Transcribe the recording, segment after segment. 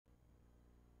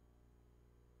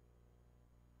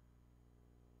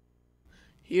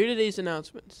Here are today's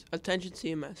announcements. Attention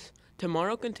CMS.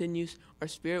 Tomorrow continues our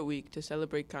Spirit Week to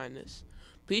celebrate kindness.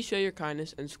 Please show your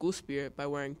kindness and school spirit by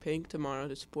wearing pink tomorrow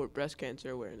to support breast cancer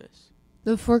awareness.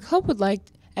 The 4 Club would like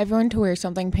everyone to wear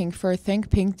something pink for Think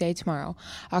Pink Day tomorrow,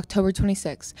 October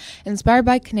 26th. Inspired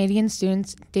by Canadian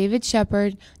students David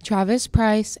Shepard, Travis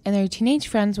Price, and their teenage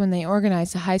friends when they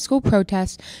organized a high school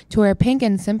protest to wear pink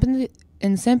in sympathy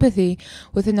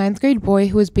with a 9th grade boy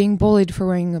who was being bullied for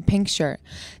wearing a pink shirt.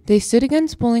 They stood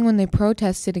against bullying when they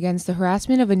protested against the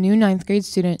harassment of a new 9th grade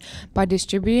student by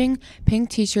distributing pink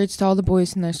t-shirts to all the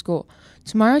boys in their school.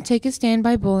 Tomorrow, take a stand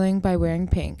by bullying by wearing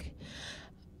pink.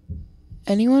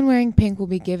 Anyone wearing pink will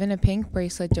be given a pink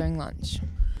bracelet during lunch.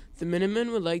 The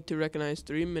Minutemen would like to recognize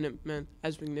 3 Minutemen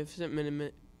as Magnificent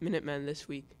Minutemen this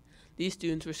week. These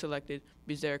students were selected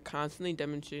because they are constantly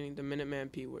demonstrating the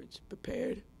Minuteman P words: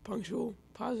 prepared, punctual,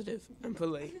 positive, and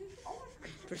polite,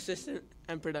 persistent,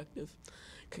 and productive.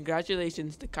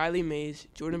 Congratulations to Kylie Mays,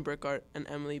 Jordan Burkhart, and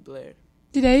Emily Blair.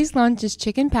 Today's lunch is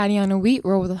chicken patty on a wheat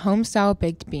roll with home-style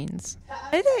baked beans.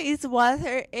 Today's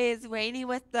weather is rainy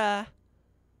with a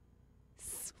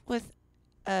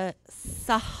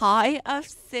high of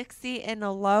 60 and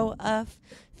a low of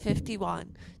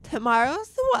 51.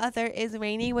 Tomorrow's weather is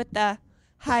rainy with the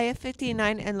high of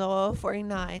 59 and low of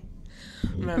 49.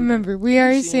 Remember, we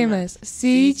are CMS.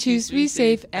 C, choose to be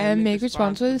safe, and make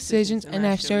responsible decisions and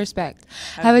extra respect.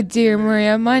 Have a Dear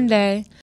Maria Monday.